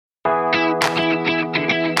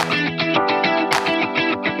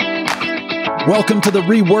Welcome to The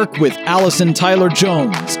Rework with Allison Tyler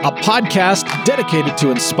Jones, a podcast dedicated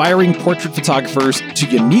to inspiring portrait photographers to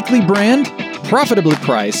uniquely brand, profitably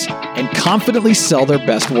price, and confidently sell their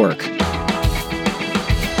best work.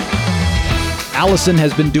 Allison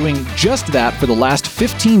has been doing just that for the last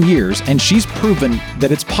 15 years, and she's proven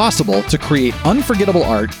that it's possible to create unforgettable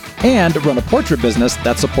art and run a portrait business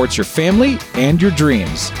that supports your family and your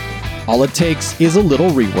dreams. All it takes is a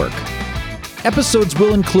little rework. Episodes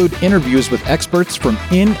will include interviews with experts from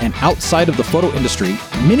in and outside of the photo industry,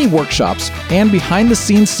 mini workshops, and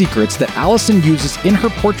behind-the-scenes secrets that Allison uses in her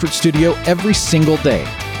portrait studio every single day.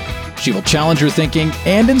 She will challenge your thinking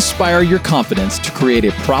and inspire your confidence to create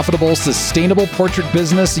a profitable, sustainable portrait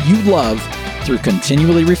business you love through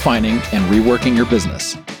continually refining and reworking your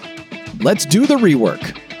business. Let's do the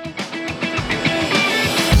rework.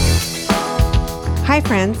 Hi,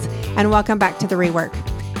 friends, and welcome back to The Rework.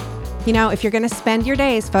 You know, if you're going to spend your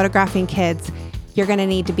days photographing kids, you're going to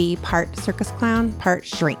need to be part circus clown, part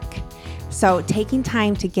shrink. So taking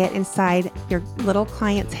time to get inside your little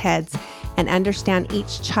clients' heads and understand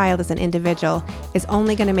each child as an individual is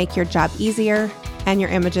only going to make your job easier and your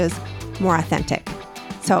images more authentic.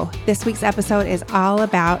 So this week's episode is all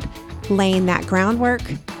about laying that groundwork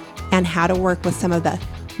and how to work with some of the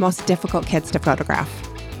most difficult kids to photograph.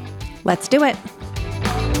 Let's do it.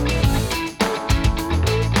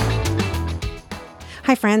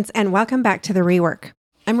 Hi, friends, and welcome back to The Rework.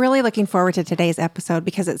 I'm really looking forward to today's episode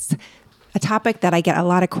because it's a topic that I get a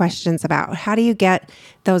lot of questions about. How do you get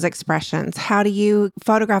those expressions? How do you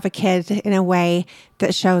photograph a kid in a way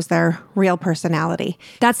that shows their real personality?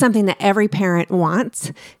 That's something that every parent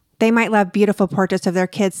wants. They might love beautiful portraits of their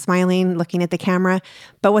kids smiling, looking at the camera,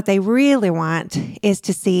 but what they really want is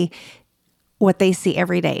to see what they see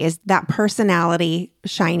every day, is that personality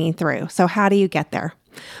shining through. So how do you get there?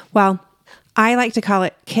 Well, I like to call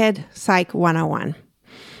it Kid Psych 101.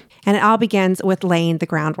 And it all begins with laying the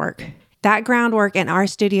groundwork. That groundwork in our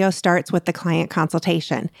studio starts with the client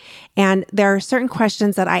consultation. And there are certain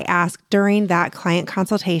questions that I ask during that client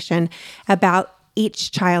consultation about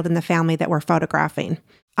each child in the family that we're photographing.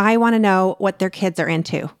 I want to know what their kids are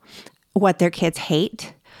into, what their kids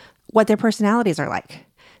hate, what their personalities are like.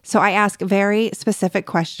 So I ask very specific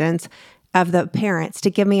questions of the parents to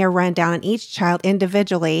give me a rundown on each child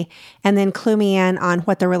individually and then clue me in on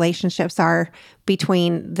what the relationships are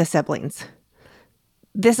between the siblings.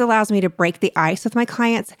 This allows me to break the ice with my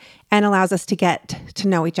clients and allows us to get to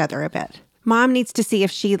know each other a bit. Mom needs to see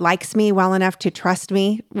if she likes me well enough to trust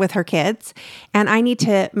me with her kids, and I need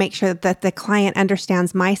to make sure that the client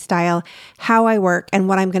understands my style, how I work, and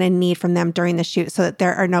what I'm going to need from them during the shoot so that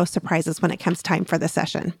there are no surprises when it comes time for the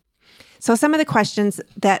session. So some of the questions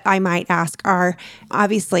that I might ask are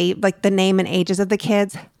obviously like the name and ages of the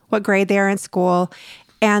kids, what grade they are in school,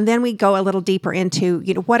 and then we go a little deeper into,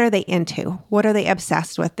 what are they into? What are they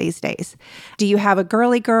obsessed with these days? Do you have a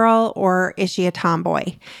girly girl or is she a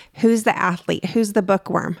tomboy? Who's the athlete? Who's the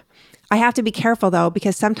bookworm? I have to be careful though,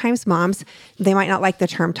 because sometimes moms, they might not like the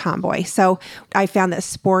term tomboy. So I found that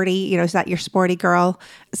sporty, is that your sporty girl,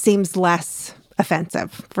 seems less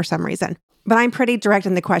offensive for some reason. But I'm pretty direct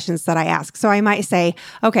in the questions that I ask. So I might say,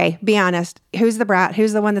 okay, be honest, who's the brat?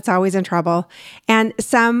 Who's the one that's always in trouble? And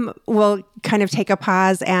some will kind of take a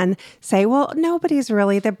pause and say, well, nobody's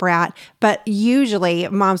really the brat. But usually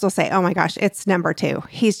moms will say, oh my gosh, it's number 2.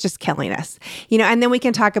 He's just killing us. And then we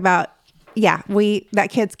can talk about, that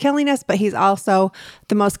kid's killing us, but he's also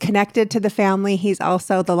the most connected to the family. He's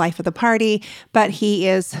also the life of the party, but he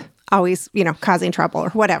is always, causing trouble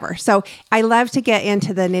or whatever. So I love to get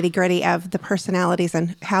into the nitty-gritty of the personalities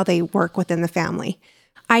and how they work within the family.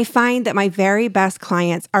 I find that my very best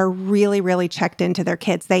clients are really, really checked into their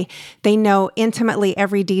kids. They know intimately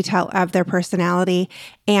every detail of their personality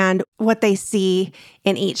and what they see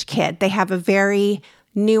in each kid. They have a very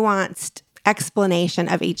nuanced explanation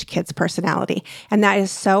of each kid's personality. And that is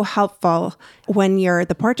so helpful when you're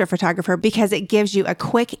the portrait photographer because it gives you a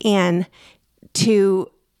quick in to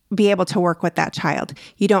be able to work with that child.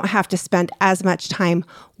 You don't have to spend as much time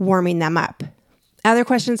warming them up. Other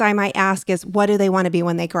questions I might ask is, what do they want to be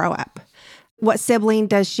when they grow up? What sibling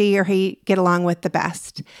does she or he get along with the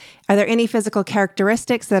best? Are there any physical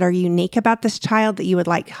characteristics that are unique about this child that you would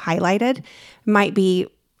like highlighted? Might be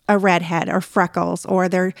a redhead or freckles, or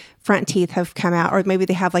their front teeth have come out, or maybe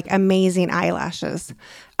they have like amazing eyelashes.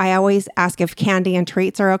 I always ask if candy and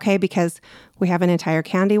treats are okay because we have an entire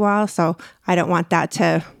candy wall, so I don't want that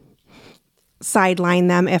to sideline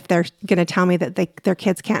them if they're going to tell me that their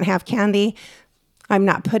kids can't have candy. I'm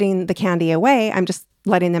not putting the candy away. I'm just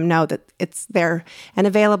letting them know that it's there and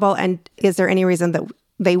available. And is there any reason that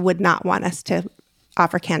they would not want us to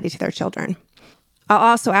offer candy to their children? I'll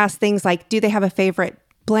also ask things like, do they have a favorite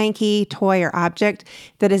blankie, toy, or object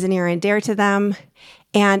that is near and dear to them?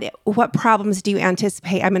 And what problems do you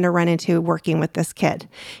anticipate I'm going to run into working with this kid?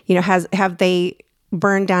 Have they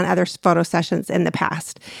burned down other photo sessions in the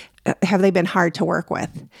past? Have they been hard to work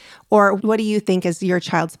with? Or what do you think is your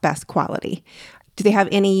child's best quality? Do they have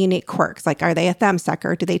any unique quirks? Like, are they a thumb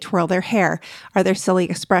sucker? Do they twirl their hair? Are there silly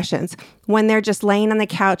expressions? When they're just laying on the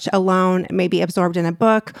couch alone, maybe absorbed in a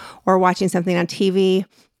book or watching something on TV,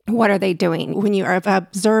 what are they doing? When you are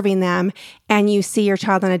observing them and you see your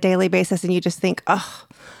child on a daily basis and you just think, oh,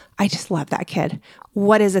 I just love that kid.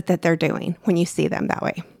 What is it that they're doing when you see them that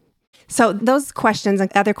way? So those questions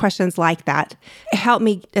and other questions like that help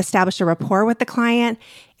me establish a rapport with the client.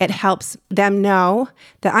 It helps them know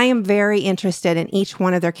that I am very interested in each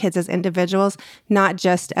one of their kids as individuals, not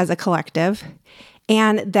just as a collective,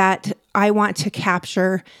 and that I want to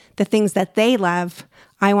capture the things that they love.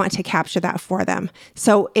 I want to capture that for them.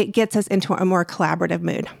 So it gets us into a more collaborative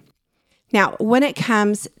mood. Now, when it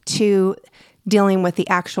comes to dealing with the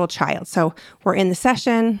actual child, so we're in the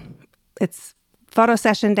session, it's photo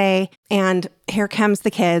session day, and here comes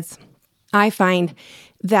the kids. I find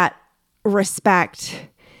that respect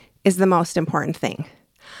is the most important thing.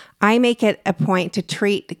 I make it a point to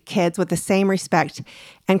treat kids with the same respect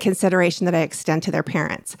and consideration that I extend to their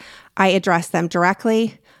parents. I address them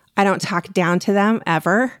directly. I don't talk down to them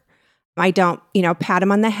ever. I don't, pat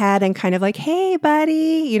them on the head and kind of like, hey,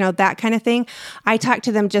 buddy, that kind of thing. I talk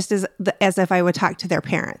to them just as if I would talk to their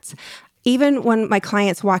parents. Even when my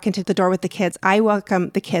clients walk into the door with the kids, I welcome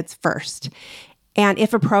the kids first. And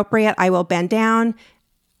if appropriate, I will bend down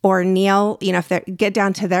or kneel, if they get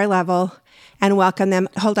down to their level and welcome them,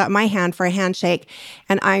 hold out my hand for a handshake.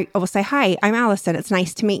 And I will say, hi, I'm Allison. It's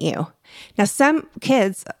nice to meet you. Now, some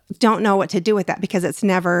kids don't know what to do with that because it's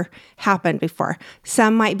never happened before.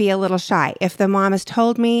 Some might be a little shy. If the mom has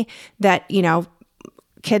told me that,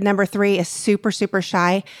 kid number 3 is super, super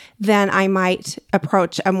shy, then I might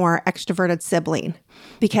approach a more extroverted sibling,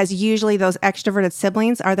 because usually those extroverted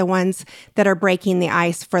siblings are the ones that are breaking the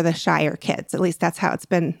ice for the shyer kids. At least that's how it's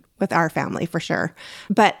been with our family for sure.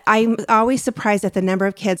 But I'm always surprised at the number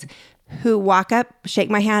of kids who walk up,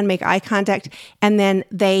 shake my hand, make eye contact, and then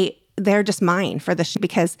they're just mine for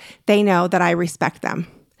because they know that I respect them.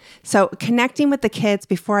 So connecting with the kids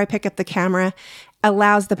before I pick up the camera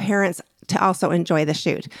allows the parents to also enjoy the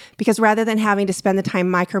shoot, because rather than having to spend the time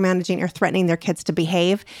micromanaging or threatening their kids to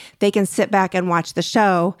behave, they can sit back and watch the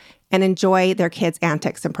show and enjoy their kids'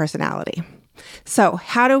 antics and personality. So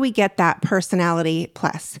how do we get that personality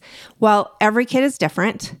plus? Well, every kid is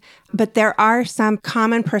different, but there are some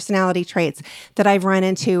common personality traits that I've run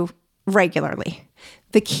into regularly.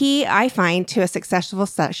 The key, I find, to a successful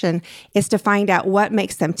session is to find out what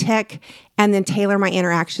makes them tick and then tailor my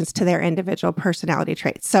interactions to their individual personality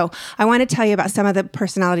traits. So I want to tell you about some of the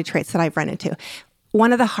personality traits that I've run into.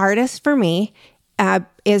 One of the hardest for me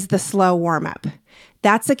is the slow warmup.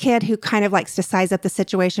 That's a kid who kind of likes to size up the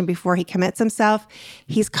situation before he commits himself.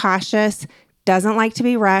 He's cautious, doesn't like to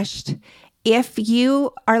be rushed. If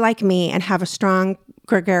you are like me and have a strong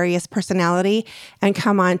gregarious personality and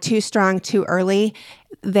come on too strong too early,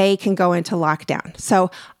 they can go into lockdown.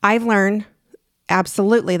 So I've learned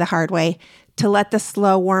absolutely the hard way to let the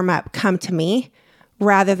slow warm up come to me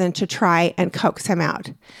rather than to try and coax him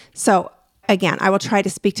out. So again, I will try to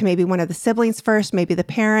speak to maybe one of the siblings first, maybe the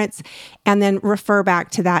parents, and then refer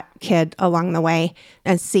back to that kid along the way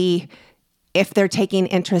and see if they're taking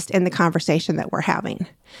interest in the conversation that we're having.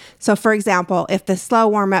 So for example, if the slow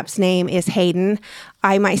warm-up's name is Hayden,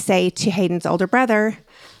 I might say to Hayden's older brother,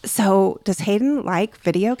 so does Hayden like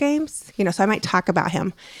video games? So I might talk about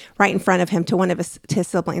him right in front of him to one of his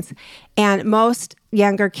siblings. And most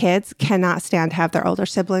younger kids cannot stand to have their older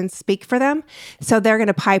siblings speak for them. So they're going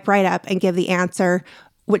to pipe right up and give the answer,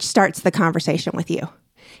 which starts the conversation with you.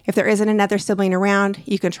 If there isn't another sibling around,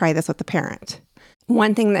 you can try this with the parent.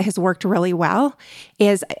 One thing that has worked really well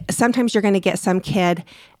is sometimes you're going to get some kid,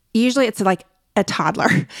 usually it's like a toddler,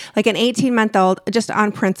 like an 18-month-old, just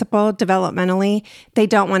on principle, developmentally, they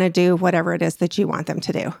don't want to do whatever it is that you want them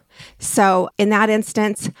to do. So in that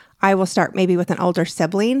instance, I will start maybe with an older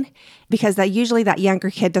sibling, because usually that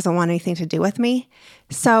younger kid doesn't want anything to do with me.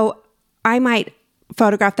 So I might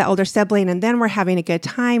photograph the older sibling and then we're having a good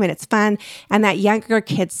time and it's fun. And that younger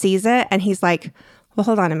kid sees it and he's like, well,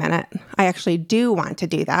 hold on a minute. I actually do want to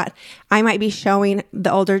do that. I might be showing the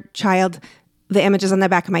older child the images on the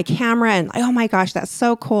back of my camera and, oh my gosh, that's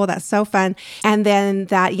so cool. That's so fun. And then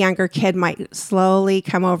that younger kid might slowly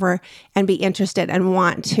come over and be interested and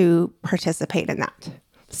want to participate in that.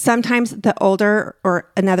 Sometimes the older or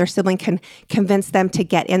another sibling can convince them to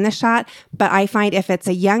get in the shot. But I find if it's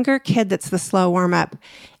a younger kid that's the slow warm up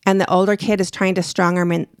and the older kid is trying to strong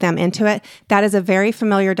arm them into it, that is a very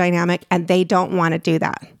familiar dynamic and they don't want to do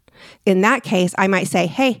that. In that case, I might say,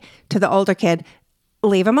 hey, to the older kid,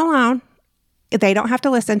 leave them alone. They don't have to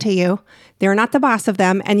listen to you. They're not the boss of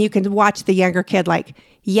them. And you can watch the younger kid like,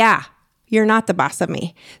 yeah, you're not the boss of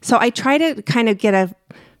me. So I try to kind of get a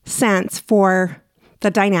sense for the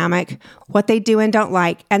dynamic, what they do and don't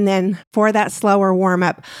like. And then for that slower warm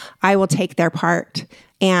up, I will take their part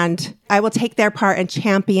and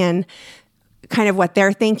champion kind of what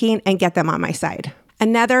they're thinking and get them on my side.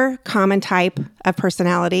 Another common type of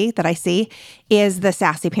personality that I see is the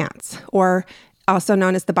sassy pants, or also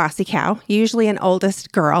known as the bossy cow, usually an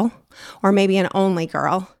oldest girl or maybe an only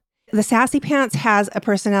girl. The sassy pants has a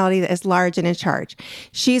personality that is large and in charge.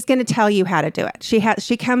 She's going to tell you how to do it.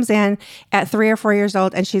 She comes in at 3 or 4 years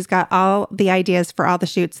old and she's got all the ideas for all the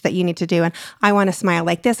shoots that you need to do. And I want to smile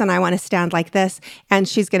like this and I want to stand like this. And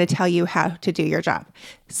she's going to tell you how to do your job.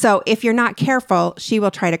 So if you're not careful, she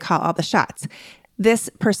will try to call all the shots. This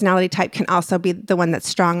personality type can also be the one that's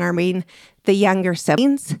strong-arming the younger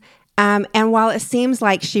siblings. And while it seems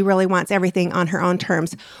like she really wants everything on her own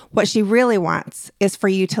terms, what she really wants is for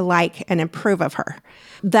you to like and approve of her.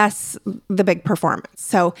 Thus, the big performance.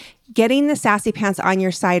 So getting the sassy pants on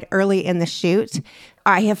your side early in the shoot,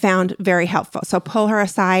 I have found very helpful. So I'll pull her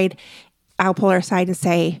aside and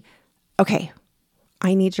say, okay,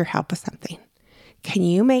 I need your help with something. Can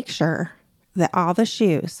you make sure that all the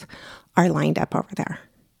shoes are lined up over there?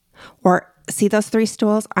 Or see those 3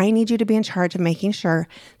 stools? I need you to be in charge of making sure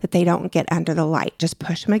that they don't get under the light. Just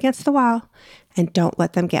push them against the wall and don't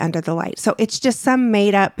let them get under the light. So it's just some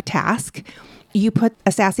made up task. You put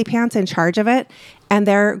a sassy pants in charge of it and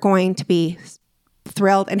they're going to be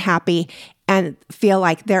thrilled and happy and feel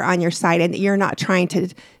like they're on your side and you're not trying to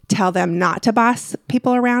tell them not to boss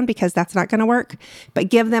people around because that's not going to work, but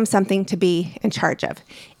give them something to be in charge of.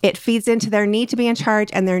 It feeds into their need to be in charge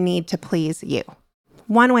and their need to please you.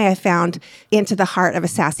 One way I found into the heart of a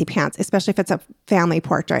sassy pants, especially if it's a family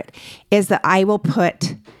portrait, is that I will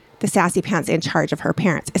put the sassy pants in charge of her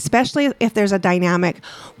parents, especially if there's a dynamic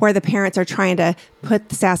where the parents are trying to put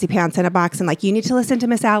the sassy pants in a box and like, you need to listen to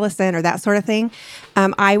Miss Allison or that sort of thing.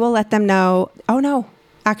 I will let them know, oh no,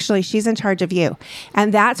 actually she's in charge of you.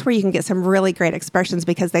 And that's where you can get some really great expressions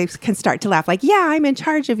because they can start to laugh like, yeah, I'm in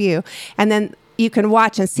charge of you. And then you can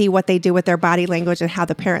watch and see what they do with their body language and how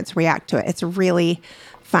the parents react to it. It's really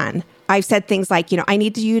fun. I've said things like, I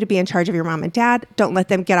need you to be in charge of your mom and dad. Don't let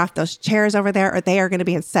them get off those chairs over there or they are going to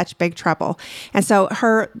be in such big trouble. And so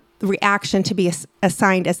her reaction to be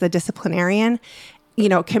assigned as the disciplinarian,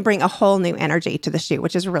 can bring a whole new energy to the shoot,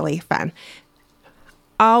 which is really fun.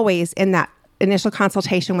 Always in that initial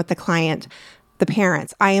consultation with the client, the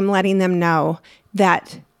parents, I am letting them know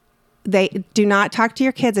that they do not talk to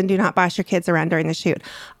your kids and do not boss your kids around during the shoot.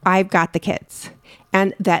 I've got the kids.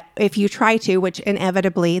 And that if you try to, which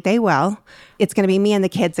inevitably they will, it's going to be me and the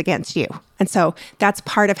kids against you. And so that's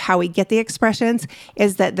part of how we get the expressions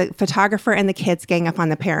is that the photographer and the kids gang up on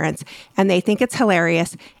the parents and they think it's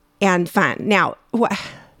hilarious and fun. Now, what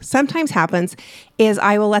sometimes happens is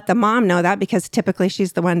I will let the mom know that because typically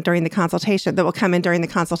she's the one during the consultation that will come in during the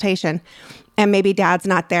consultation and maybe dad's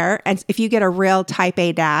not there. And if you get a real type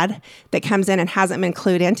A dad that comes in and hasn't been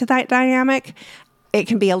clued into that dynamic, it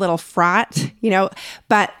can be a little fraught,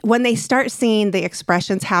 but when they start seeing the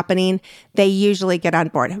expressions happening, they usually get on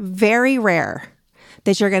board. Very rare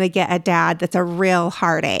that you're going to get a dad that's a real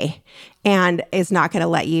hard A and is not going to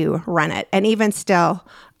let you run it. And even still,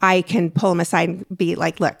 I can pull them aside and be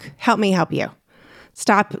like, look, help me help you.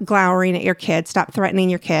 Stop glowering at your kid. Stop threatening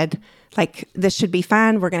your kid. Like, this should be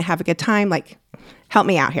fun. We're going to have a good time. Like, help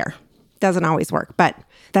me out here. Doesn't always work, but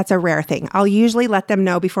that's a rare thing. I'll usually let them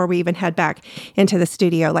know before we even head back into the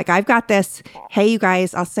studio. Like, I've got this. Hey, you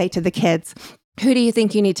guys, I'll say to the kids, who do you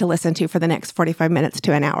think you need to listen to for the next 45 minutes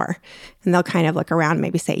to an hour? And they'll kind of look around and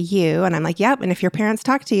maybe say you. And I'm like, yep. And if your parents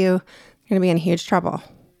talk to you, you're going to be in huge trouble.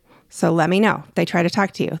 So let me know. If they try to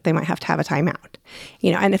talk to you, they might have to have a timeout.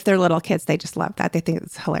 And if they're little kids, they just love that. They think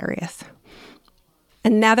it's hilarious.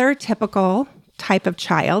 Another typical type of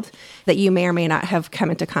child that you may or may not have come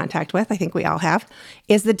into contact with, I think we all have,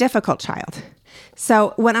 is the difficult child.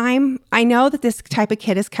 So when I know that this type of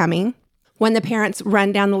kid is coming, when the parents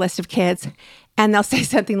run down the list of kids and they'll say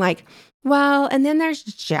something like, well, and then there's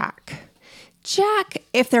Jack. Jack,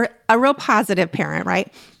 if they're a real positive parent,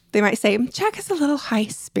 right? They might say, Jack is a little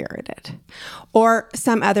high-spirited, or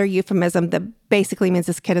some other euphemism that basically means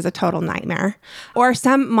this kid is a total nightmare. Or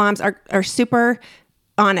some moms are super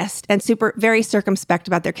honest and very circumspect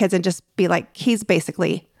about their kids and just be like, he's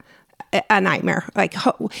basically a nightmare. Like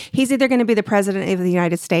he's either going to be the president of the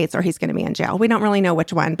United States or he's going to be in jail. We don't really know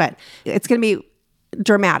which one, but it's going to be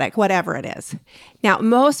dramatic, whatever it is. Now,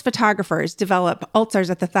 most photographers develop ulcers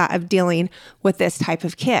at the thought of dealing with this type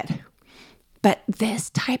of kid. But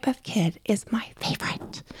this type of kid is my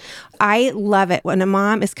favorite. I love it when a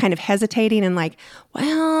mom is kind of hesitating and like,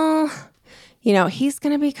 well, he's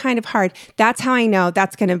going to be kind of hard. That's how I know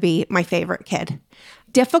that's going to be my favorite kid.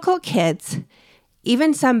 Difficult kids,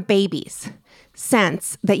 even some babies,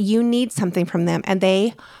 sense that you need something from them and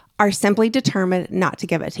they are simply determined not to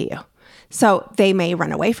give it to you. So they may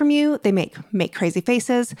run away from you. They make crazy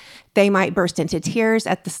faces. They might burst into tears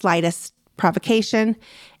at the slightest provocation.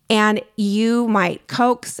 And you might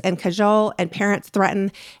coax and cajole and parents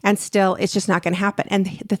threaten, and still it's just not going to happen. And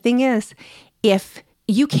the thing is, if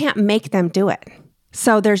you can't make them do it,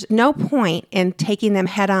 so there's no point in taking them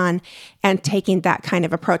head on and taking that kind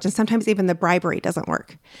of approach. And sometimes even the bribery doesn't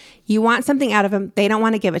work. You want something out of them. They don't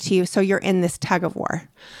want to give it to you. So you're in this tug of war.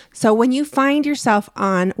 So when you find yourself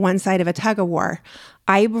on one side of a tug of war,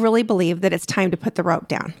 I really believe that it's time to put the rope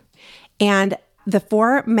down. And the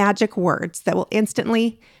 4 magic words that will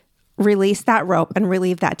instantly release that rope and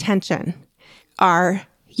relieve that tension are,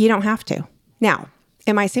 you don't have to. Now,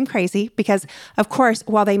 it might seem crazy because, of course,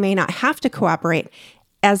 while they may not have to cooperate,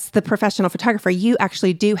 as the professional photographer, you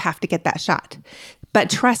actually do have to get that shot. But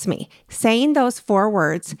trust me, saying those 4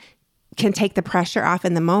 words can take the pressure off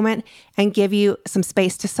in the moment and give you some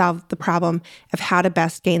space to solve the problem of how to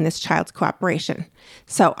best gain this child's cooperation.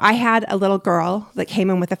 So I had a little girl that came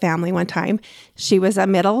in with a family one time. She was a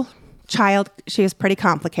middle child. She was pretty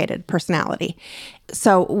complicated personality.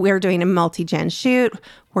 So we're doing a multi-gen shoot.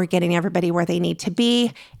 We're getting everybody where they need to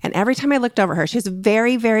be. And every time I looked over her, she was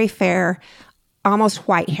very, very fair, almost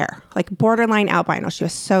white hair, like borderline albino. She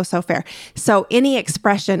was so, so fair. So any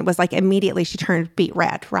expression was like immediately she turned beet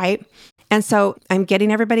red, right? And so I'm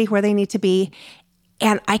getting everybody where they need to be.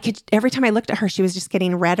 And every time I looked at her, she was just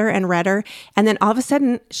getting redder and redder. And then all of a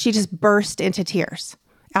sudden, she just burst into tears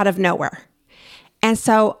out of nowhere. And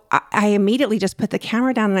so I immediately just put the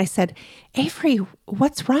camera down and I said, Avery,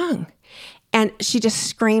 what's wrong? And she just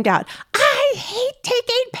screamed out, I hate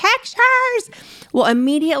taking pictures. Well,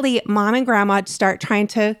 immediately mom and grandma start trying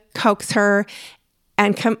to coax her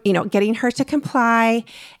and getting her to comply.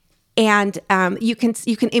 And you can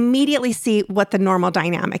immediately see what the normal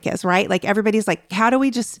dynamic is, right? Like everybody's like, how do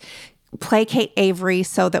we just placate Avery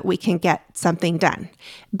so that we can get something done?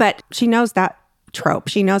 But she knows that trope.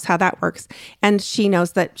 She knows how that works. And she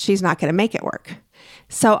knows that she's not going to make it work.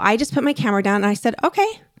 So I just put my camera down and I said, okay,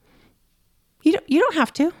 you don't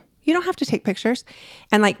have to. You don't have to take pictures.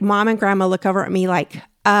 And like mom and grandma look over at me like,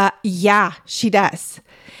 yeah, she does.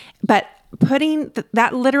 But putting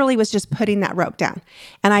that literally was just putting that rope down.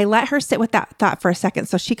 And I let her sit with that thought for a second.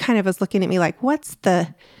 So she kind of was looking at me like, what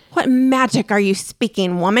magic are you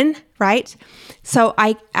speaking, woman? Right? So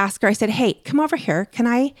I asked her, I said, hey, come over here. Can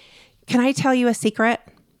I tell you a secret?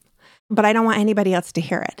 But I don't want anybody else to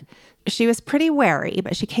hear it. She was pretty wary,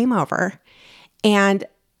 but she came over. And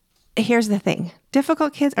here's the thing.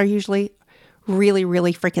 Difficult kids are usually really,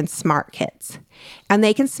 really freaking smart kids. And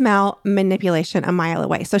they can smell manipulation a mile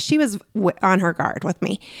away. So she was on her guard with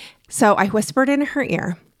me. So I whispered in her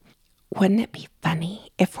ear, wouldn't it be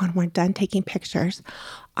funny if when we're done taking pictures,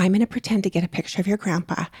 I'm going to pretend to get a picture of your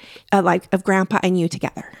grandpa, of grandpa and you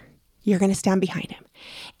together. You're going to stand behind him.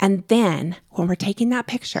 And then when we're taking that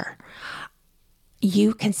picture,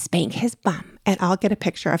 you can spank his bum and I'll get a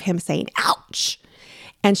picture of him saying, ouch.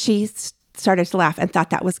 And she started to laugh and thought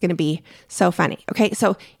that was going to be so funny. Okay,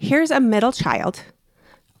 so here's a middle child.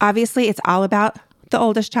 Obviously, it's all about the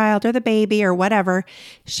oldest child or the baby or whatever.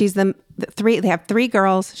 She's they have 3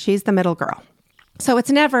 girls. She's the middle girl. So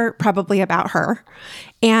it's never probably about her.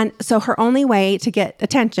 And so her only way to get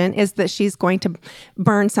attention is that she's going to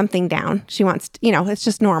burn something down. She wants, it's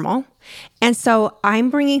just normal. And so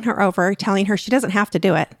I'm bringing her over, telling her she doesn't have to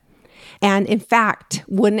do it. And in fact,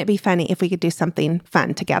 wouldn't it be funny if we could do something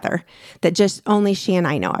fun together that just only she and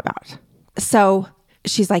I know about? So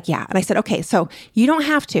she's like, yeah. And I said, okay, so you don't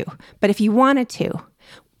have to, but if you wanted to,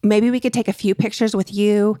 maybe we could take a few pictures with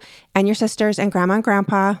you and your sisters and grandma and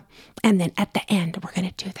grandpa. And then at the end, we're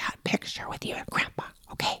going to do that picture with you and grandpa.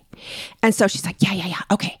 Okay. And so she's like, yeah.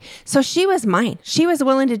 Okay. So she was mine. She was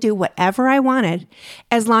willing to do whatever I wanted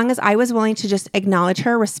as long as I was willing to just acknowledge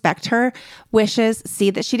her, respect her wishes, see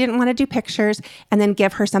that she didn't want to do pictures, and then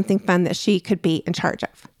give her something fun that she could be in charge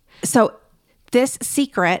of. So This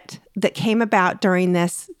secret that came about during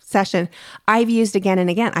this session, I've used again and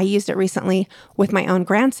again. I used it recently with my own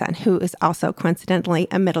grandson, who is also coincidentally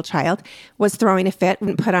a middle child, was throwing a fit,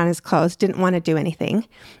 wouldn't put on his clothes, didn't want to do anything.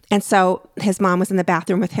 And so his mom was in the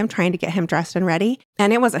bathroom with him trying to get him dressed and ready,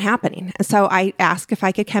 and it wasn't happening. And so I asked if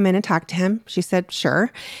I could come in and talk to him. She said,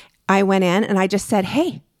 sure. I went in and I just said,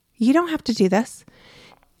 hey, you don't have to do this.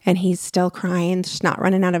 And he's still crying, snot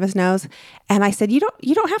running out of his nose. And I said, you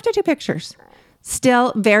don't have to do pictures.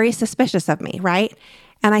 Still very suspicious of me, right?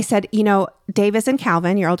 And I said, Davis and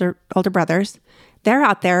Calvin, your older brothers, they're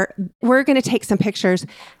out there. We're going to take some pictures.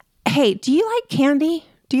 Hey, do you like candy?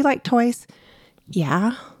 Do you like toys?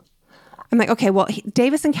 Yeah. I'm like, okay, well,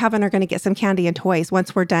 Davis and Calvin are going to get some candy and toys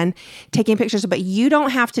once we're done taking pictures, but you don't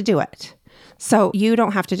have to do it. So you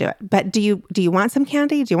don't have to do it. But do you want some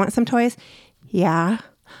candy? Do you want some toys? Yeah.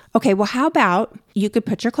 Okay, well, how about you could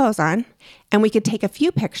put your clothes on and we could take a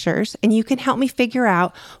few pictures and you can help me figure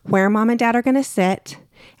out where mom and dad are going to sit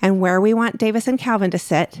and where we want Davis and Calvin to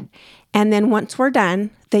sit. And then once we're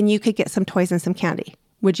done, then you could get some toys and some candy.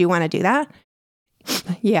 Would you want to do that?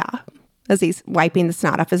 Yeah, as he's wiping the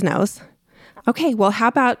snot off his nose. Okay, well, how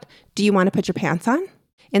about, do you want to put your pants on?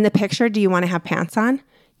 In the picture, do you want to have pants on?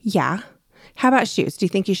 Yeah. How about shoes? Do you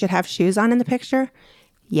think you should have shoes on in the picture?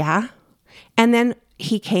 Yeah. And then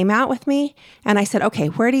he came out with me and I said, okay,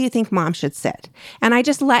 where do you think mom should sit? And I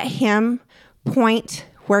just let him point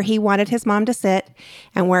where he wanted his mom to sit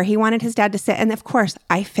and where he wanted his dad to sit. And of course,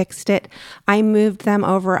 I fixed it. I moved them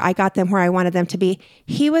over. I got them where I wanted them to be.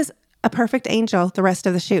 He was a perfect angel the rest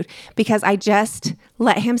of the shoot because I just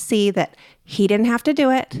let him see that he didn't have to do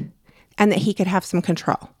it and that he could have some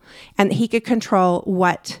control and that he could control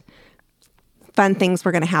what fun things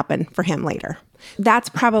were going to happen for him later. That's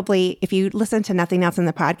probably, if you listen to nothing else in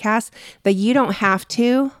the podcast, that you don't have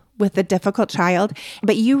to with the difficult child,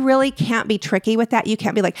 but you really can't be tricky with that. You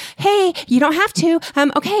can't be like, hey, you don't have to.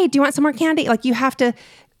 Okay, do you want some more candy? Like you have to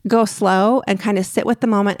go slow and kind of sit with the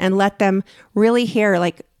moment and let them really hear,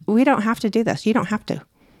 like, we don't have to do this. You don't have to.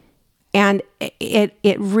 And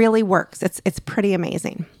it really works. It's pretty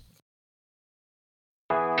amazing.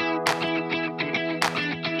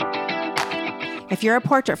 If you're a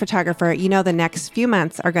portrait photographer, you know the next few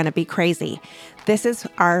months are going to be crazy. This is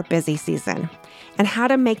our busy season. And how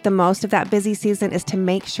to make the most of that busy season is to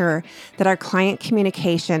make sure that our client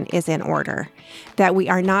communication is in order, that we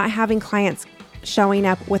are not having clients showing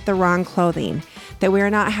up with the wrong clothing, that we are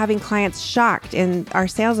not having clients shocked in our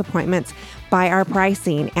sales appointments by our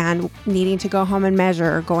pricing and needing to go home and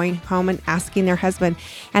measure or going home and asking their husband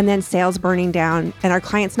and then sales burning down and our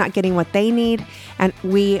clients not getting what they need and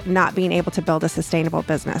we not being able to build a sustainable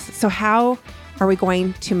business. So how are we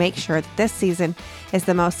going to make sure that this season is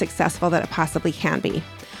the most successful that it possibly can be?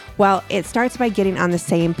 Well, it starts by getting on the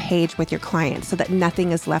same page with your clients so that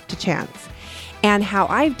nothing is left to chance. And how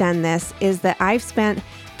I've done this is that I've spent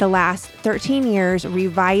the last 13 years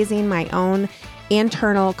revising my own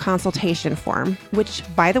internal consultation form, which,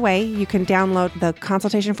 by the way, you can download the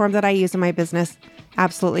consultation form that I use in my business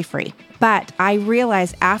absolutely free. But I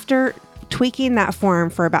realized after tweaking that form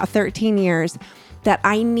for about 13 years that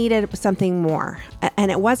I needed something more.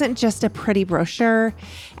 And it wasn't just a pretty brochure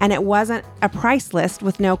and it wasn't a price list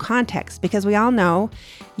with no context, because we all know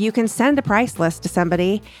you can send a price list to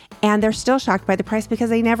somebody and they're still shocked by the price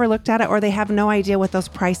because they never looked at it or they have no idea what those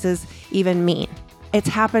prices even mean. It's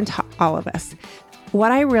happened to all of us.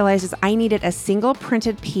 What I realized is I needed a single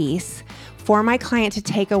printed piece for my client to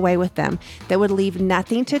take away with them that would leave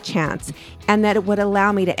nothing to chance and that it would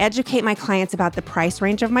allow me to educate my clients about the price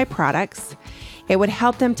range of my products. It would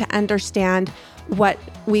help them to understand what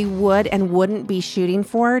we would and wouldn't be shooting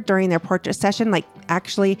for during their portrait session, like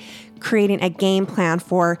actually creating a game plan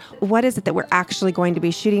for what is it that we're actually going to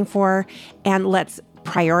be shooting for, and let's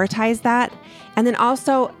prioritize that. And then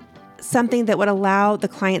also something that would allow the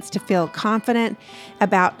clients to feel confident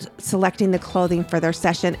about selecting the clothing for their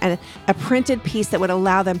session, and a printed piece that would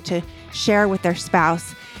allow them to share with their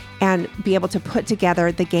spouse and be able to put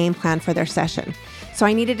together the game plan for their session. So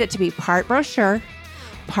I needed it to be part brochure,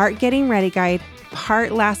 part getting ready guide,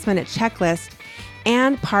 part last minute checklist,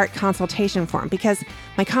 and part consultation form, because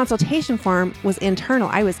my consultation form was internal.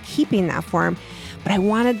 I was keeping that form, but I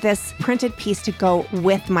wanted this printed piece to go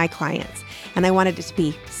with my clients. And I wanted it to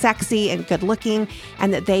be sexy and good looking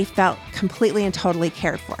and that they felt completely and totally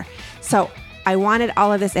cared for. So I wanted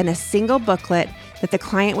all of this in a single booklet that the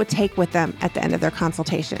client would take with them at the end of their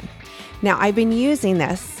consultation. Now, I've been using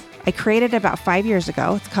this. I created it about 5 years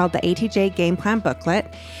ago. It's called the ATJ Game Plan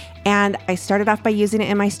Booklet. And I started off by using it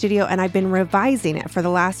in my studio, and I've been revising it for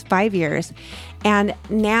the last 5 years. And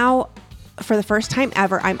now for the first time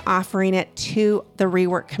ever, I'm offering it to the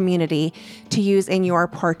rework community to use in your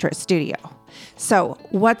portrait studio. So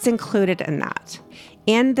what's included in that?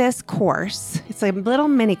 In this course, it's a little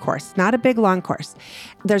mini course, not a big long course.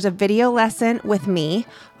 There's a video lesson with me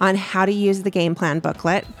on how to use the game plan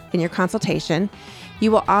booklet in your consultation.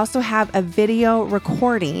 You will also have a video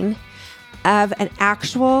recording of an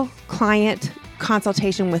actual client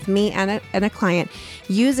consultation with me and a client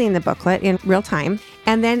using the booklet in real time.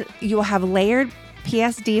 And then you will have layered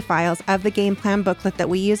PSD files of the game plan booklet that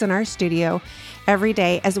we use in our studio every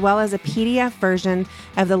day, as well as a PDF version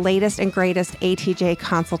of the latest and greatest ATJ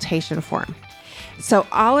consultation form. So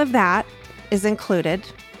all of that is included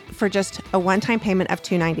for just a one-time payment of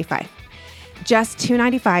 $295. Just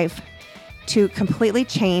 $295 to completely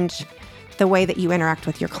change the way that you interact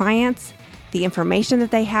with your clients, the information that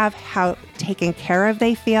they have, how taken care of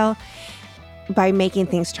they feel, by making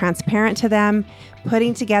things transparent to them,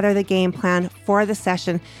 putting together the game plan for the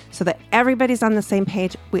session so that everybody's on the same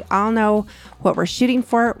page. We all know what we're shooting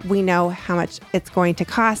for. We know how much it's going to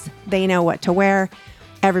cost. They know what to wear.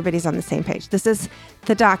 Everybody's on the same page. This is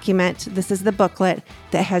the document. This is the booklet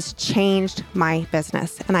that has changed my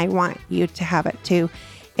business. And I want you to have it too,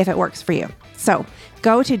 if it works for you. So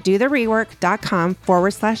go to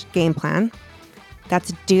dotherework.com/game plan.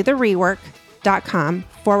 That's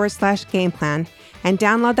dotherework.com/game plan and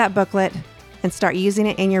download that booklet and start using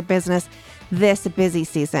it in your business this busy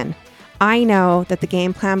season. I know that the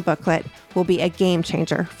game plan booklet will be a game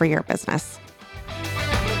changer for your business.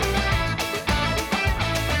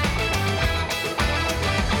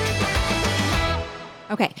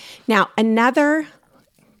 Okay, now another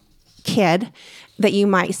kid that you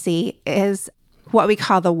might see is what we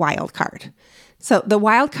call the wild card. So the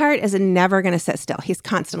wild card is never going to sit still. He's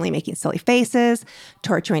constantly making silly faces,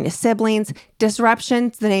 torturing his siblings.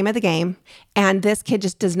 Disruption's the name of the game. And this kid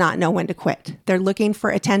just does not know when to quit. They're looking for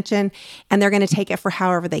attention and they're going to take it for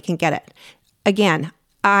however they can get it. Again,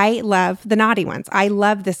 I love the naughty ones. I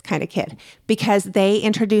love this kind of kid because they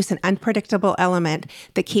introduce an unpredictable element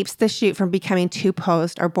that keeps the shoot from becoming too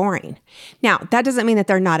posed or boring. Now, that doesn't mean that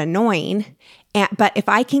they're not annoying, but if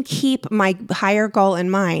I can keep my higher goal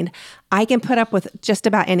in mind, I can put up with just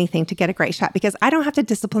about anything to get a great shot because I don't have to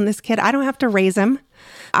discipline this kid. I don't have to raise him.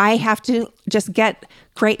 I have to just get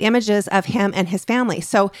great images of him and his family.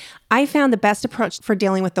 So I found the best approach for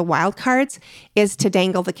dealing with the wild cards is to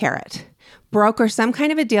dangle the carrot. Broker some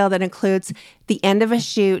kind of a deal that includes the end of a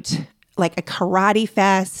shoot, like a karate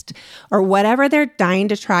fest or whatever they're dying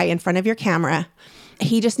to try in front of your camera.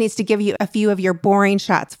 He just needs to give you a few of your boring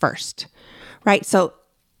shots first, right? So,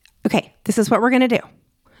 okay, this is what we're going to do.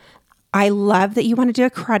 I love that you want to do a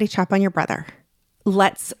karate chop on your brother.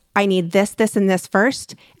 I need this, this, and this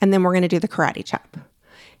first, and then we're going to do the karate chop.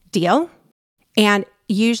 Deal? And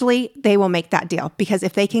usually they will make that deal because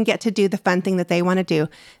if they can get to do the fun thing that they want to do,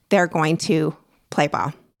 they're going to play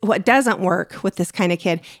ball. What doesn't work with this kind of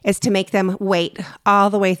kid is to make them wait all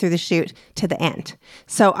the way through the shoot to the end.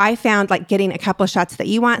 So I found like getting a couple of shots that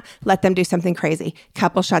you want, let them do something crazy.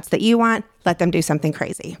 Couple shots that you want, let them do something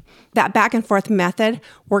crazy. That back and forth method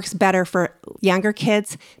works better for younger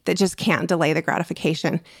kids that just can't delay the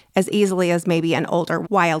gratification as easily as maybe an older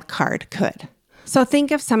wild card could. So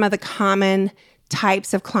think of some of the common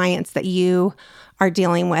types of clients that you are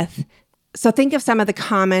dealing with. So think of some of the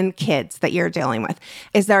common kids that you're dealing with.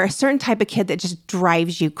 Is there a certain type of kid that just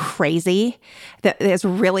drives you crazy, that is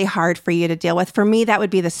really hard for you to deal with? For me, that would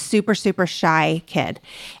be the super, super shy kid.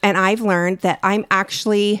 And I've learned that I'm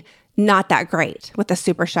actually not that great with a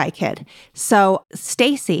super shy kid. So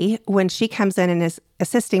Stacy, when she comes in and is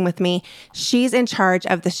assisting with me, she's in charge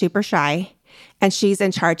of the super shy and she's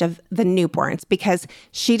in charge of the newborns because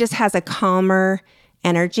she just has a calmer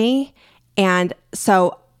energy. And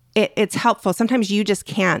so it's helpful. Sometimes you just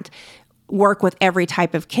can't work with every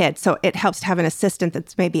type of kid. So it helps to have an assistant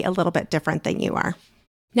that's maybe a little bit different than you are.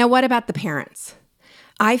 Now, what about the parents?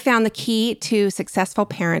 I found the key to successful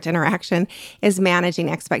parent interaction is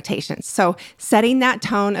managing expectations. So setting that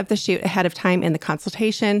tone of the shoot ahead of time in the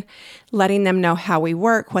consultation, letting them know how we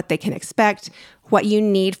work, what they can expect, what you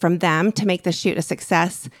need from them to make the shoot a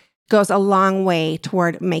success goes a long way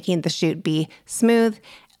toward making the shoot be smooth,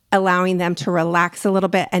 allowing them to relax a little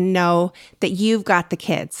bit and know that you've got the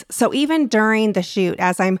kids. So even during the shoot,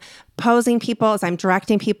 as I'm posing people, as I'm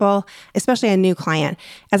directing people, especially a new client,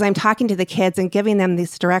 as I'm talking to the kids and giving them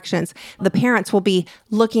these directions, the parents will be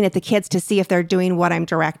looking at the kids to see if they're doing what I'm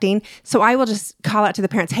directing. So I will just call out to the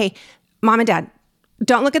parents, hey, mom and dad,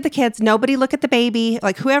 don't look at the kids. Nobody look at the baby.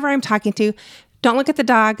 Like whoever I'm talking to, Don't look at the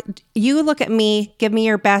dog. You look at me, give me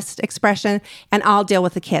your best expression, and I'll deal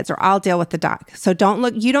with the kids or I'll deal with the dog. So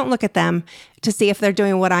you don't look at them to see if they're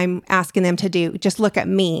doing what I'm asking them to do. Just look at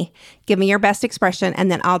me, give me your best expression,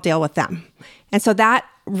 and then I'll deal with them. And so that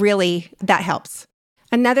helps.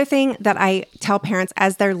 Another thing that I tell parents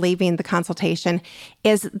as they're leaving the consultation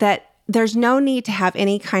is that there's no need to have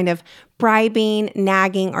any kind of bribing,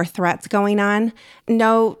 nagging, or threats going on.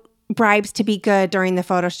 No bribes to be good during the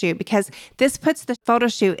photo shoot, because this puts the photo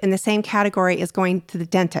shoot in the same category as going to the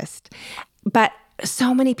dentist. But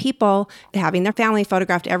so many people having their family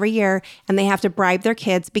photographed every year, and they have to bribe their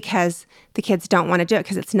kids because the kids don't want to do it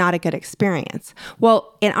because it's not a good experience.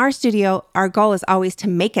 Well, in our studio, our goal is always to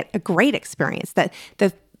make it a great experience, that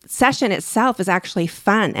the session itself is actually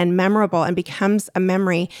fun and memorable and becomes a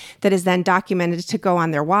memory that is then documented to go on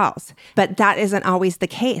their walls. But that isn't always the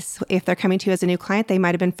case. If they're coming to you as a new client, they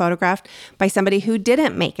might have been photographed by somebody who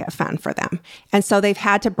didn't make it fun for them. And so they've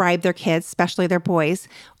had to bribe their kids, especially their boys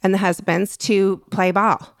and the husbands, to play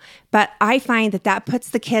ball. But I find that puts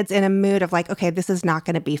the kids in a mood of like, okay, this is not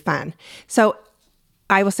going to be fun. So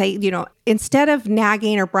I will say, instead of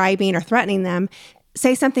nagging or bribing or threatening them,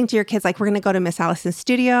 say something to your kids like, we're going to go to Miss Allison's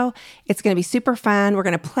studio. It's going to be super fun. We're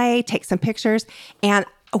going to play, take some pictures. And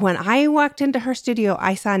when I walked into her studio,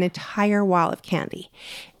 I saw an entire wall of candy.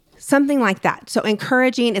 Something like that. So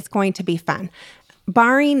encouraging, it's going to be fun.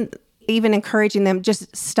 Barring even encouraging them,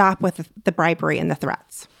 just stop with the bribery and the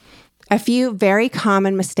threats. A few very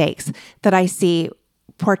common mistakes that I see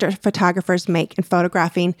portrait photographers make in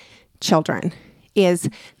photographing children is,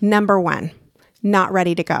 number one, not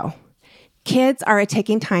ready to go. Kids are a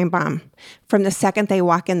ticking time bomb from the second they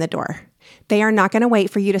walk in the door. They are not going to wait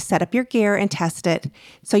for you to set up your gear and test it.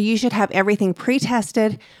 So you should have everything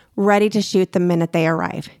pre-tested, ready to shoot the minute they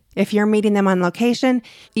arrive. If you're meeting them on location,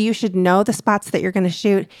 you should know the spots that you're going to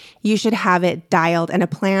shoot. You should have it dialed and a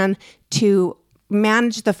plan to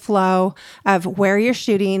manage the flow of where you're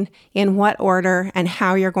shooting, in what order, and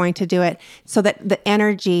how you're going to do it so that the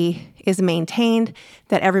energy is maintained,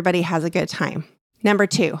 that everybody has a good time. Number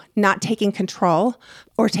two, not taking control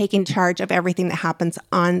or taking charge of everything that happens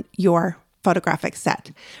on your photographic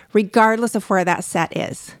set, regardless of where that set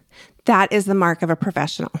is. That is the mark of a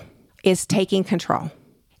professional, is taking control.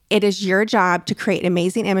 It is your job to create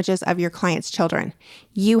amazing images of your clients' children.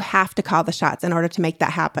 You have to call the shots in order to make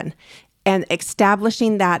that happen. And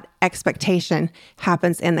establishing that expectation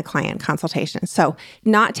happens in the client consultation. So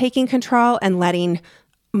not taking control and letting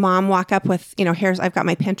mom walk up with, I've got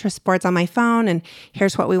my Pinterest boards on my phone and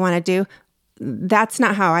here's what we want to do. That's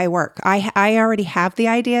not how I work. I already have the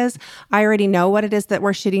ideas. I already know what it is that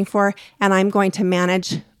we're shooting for, and I'm going to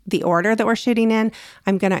manage the order that we're shooting in.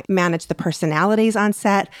 I'm going to manage the personalities on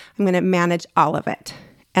set. I'm going to manage all of it.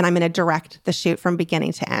 And I'm going to direct the shoot from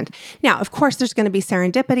beginning to end. Now, of course, there's going to be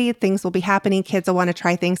serendipity. Things will be happening. Kids will want to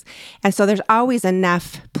try things. And so there's always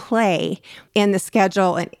enough play in the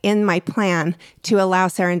schedule and in my plan to allow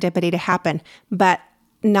serendipity to happen. But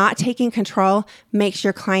not taking control makes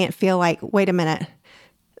your client feel like, wait a minute.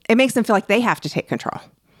 It makes them feel like they have to take control.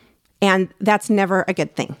 And that's never a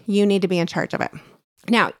good thing. You need to be in charge of it.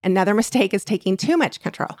 Now, another mistake is taking too much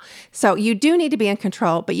control. So you do need to be in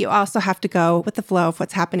control, but you also have to go with the flow of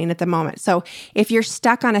what's happening at the moment. So if you're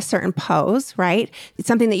stuck on a certain pose, right, it's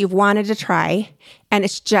something that you've wanted to try and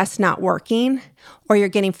it's just not working, or you're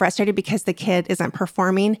getting frustrated because the kid isn't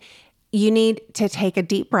performing, you need to take a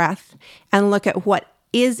deep breath and look at what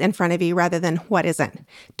is in front of you rather than what isn't.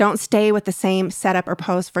 Don't stay with the same setup or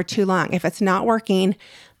pose for too long. If it's not working,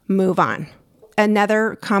 move on.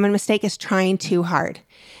 Another common mistake is trying too hard.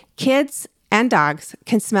 Kids and dogs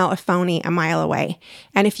can smell a phony a mile away.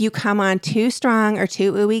 And if you come on too strong or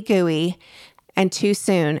too ooey gooey and too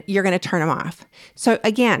soon, you're going to turn them off. So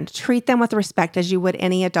again, treat them with respect as you would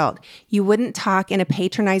any adult. You wouldn't talk in a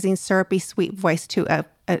patronizing, syrupy, sweet voice to an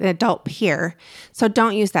adult peer. So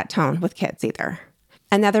don't use that tone with kids either.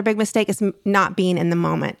 Another big mistake is not being in the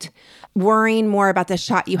moment. Worrying more about the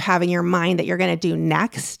shot you have in your mind that you're going to do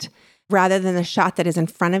next rather than the shot that is in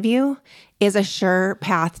front of you is a sure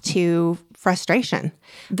path to frustration.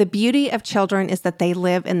 The beauty of children is that they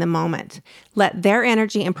live in the moment. Let their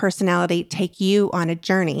energy and personality take you on a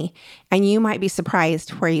journey, and you might be surprised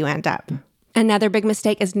where you end up. Another big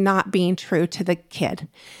mistake is not being true to the kid.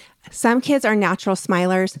 Some kids are natural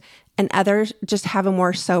smilers, and others just have a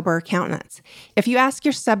more sober countenance. If you ask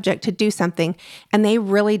your subject to do something and they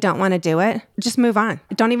really don't want to do it, just move on.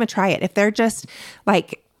 Don't even try it. If they're just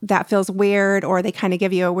like, that feels weird, or they kind of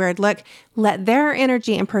give you a weird look, let their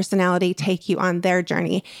energy and personality take you on their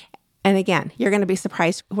journey. And again, you're going to be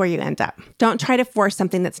surprised where you end up. Don't try to force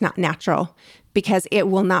something that's not natural because it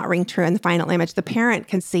will not ring true in the final image. The parent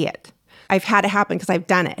can see it. I've had it happen because I've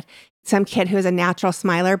done it. Some kid who is a natural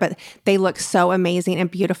smiler, but they look so amazing and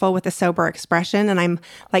beautiful with a sober expression. And I'm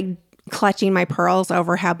like clutching my pearls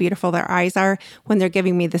over how beautiful their eyes are when they're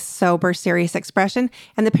giving me this sober, serious expression.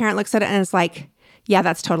 And the parent looks at it and is like, yeah,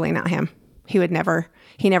 that's totally not him. He never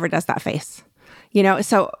does that face.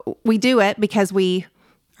 So we do it because we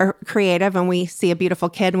are creative and we see a beautiful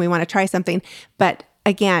kid and we want to try something. But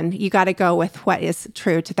again, you got to go with what is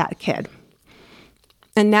true to that kid.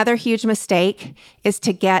 Another huge mistake is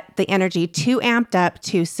to get the energy too amped up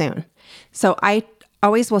too soon. So I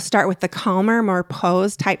always will start with the calmer, more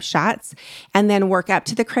pose type shots and then work up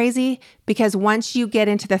to the crazy, because once you get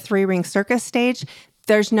into the 3-ring circus stage,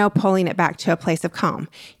 there's no pulling it back to a place of calm.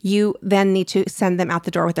 You then need to send them out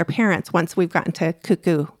the door with their parents once we've gotten to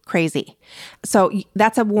cuckoo crazy. So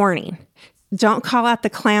that's a warning. Don't call out the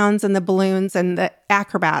clowns and the balloons and the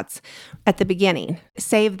acrobats at the beginning.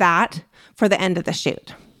 Save that for the end of the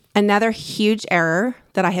shoot. Another huge error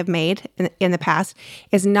that I have made in the past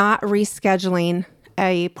is not rescheduling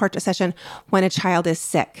a portrait session when a child is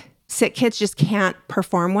sick. Sick kids just can't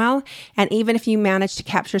perform well. And even if you manage to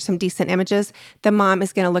capture some decent images, the mom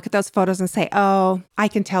is going to look at those photos and say, oh, I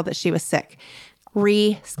can tell that she was sick.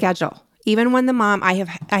 Reschedule. Even when the mom, I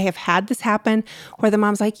have had this happen where the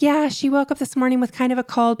mom's like, yeah, she woke up this morning with kind of a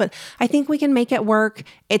cold, but I think we can make it work.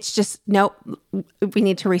 It's just, nope, we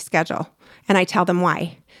need to reschedule. And I tell them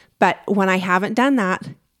why. But when I haven't done that,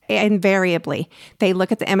 invariably, they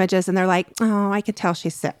look at the images and they're like, oh, I can tell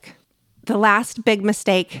she's sick. The last big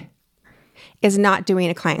mistake is not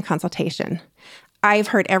doing a client consultation. I've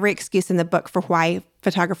heard every excuse in the book for why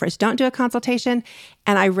photographers don't do a consultation,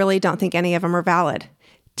 and I really don't think any of them are valid.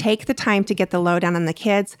 Take the time to get the lowdown on the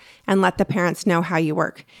kids and let the parents know how you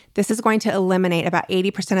work. This is going to eliminate about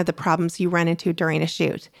 80% of the problems you run into during a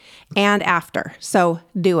shoot and after. So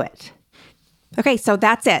do it. Okay, so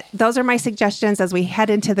that's it. Those are my suggestions as we head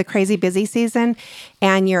into the crazy busy season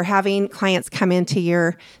and you're having clients come into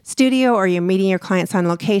your studio or you're meeting your clients on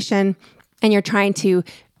location and you're trying to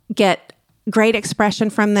get great expression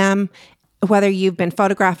from them, whether you've been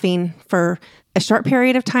photographing for a short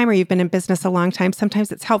period of time or you've been in business a long time. Sometimes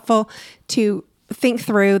it's helpful to think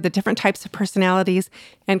through the different types of personalities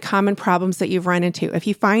and common problems that you've run into. If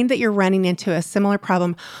you find that you're running into a similar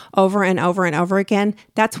problem over and over and over again,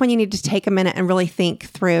 that's when you need to take a minute and really think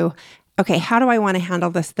through, okay, how do I want to handle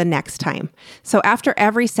this the next time? So after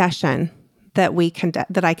every session that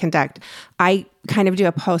I conduct, I kind of do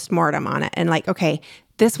a post-mortem on it and like, okay,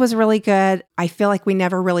 this was really good. I feel like we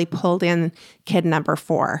never really pulled in kid number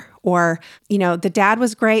 4. Or, the dad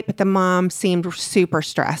was great, but the mom seemed super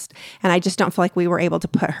stressed. And I just don't feel like we were able to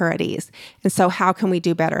put her at ease. And so how can we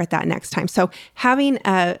do better at that next time? So having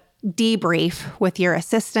a debrief with your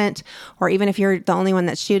assistant, or even if you're the only one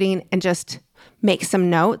that's shooting, and just make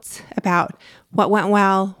some notes about what went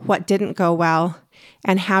well, what didn't go well,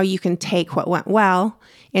 and how you can take what went well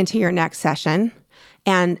into your next session.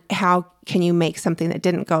 And how can you make something that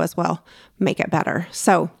didn't go as well, make it better?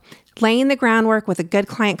 So laying the groundwork with a good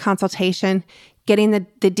client consultation, getting the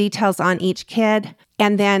details on each kid,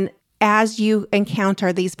 and then as you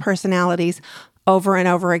encounter these personalities over and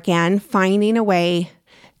over again, finding a way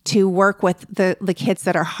to work with the kids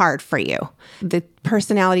that are hard for you. The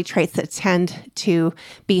personality traits that tend to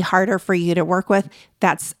be harder for you to work with,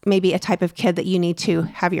 that's maybe a type of kid that you need to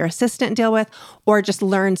have your assistant deal with, or just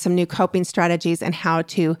learn some new coping strategies and how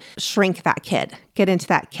to shrink that kid. Get into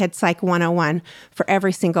that Kid Psych 101 for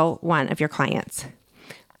every single one of your clients.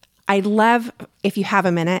 I'd love, if you have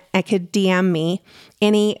a minute, I could DM me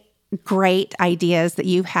any great ideas that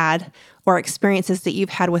you've had or experiences that you've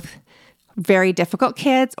had with very difficult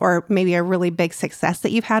kids, or maybe a really big success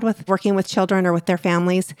that you've had with working with children or with their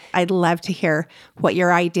families. I'd love to hear what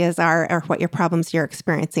your ideas are or what your problems you're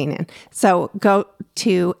experiencing in. So go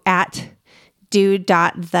to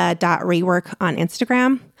 @do.the.rework on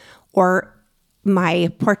Instagram, or my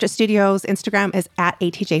portrait studio's Instagram is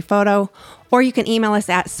 @atjphoto, or you can email us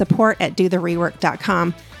at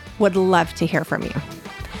support@dotherework.com. Would love to hear from you.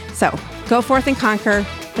 So go forth and conquer.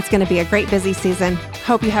 It's going to be a great busy season.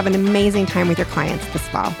 Hope you have an amazing time with your clients this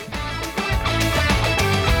fall.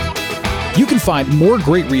 You can find more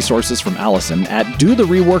great resources from Allison at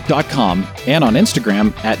dotherework.com and on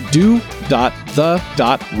Instagram at do.the.rework.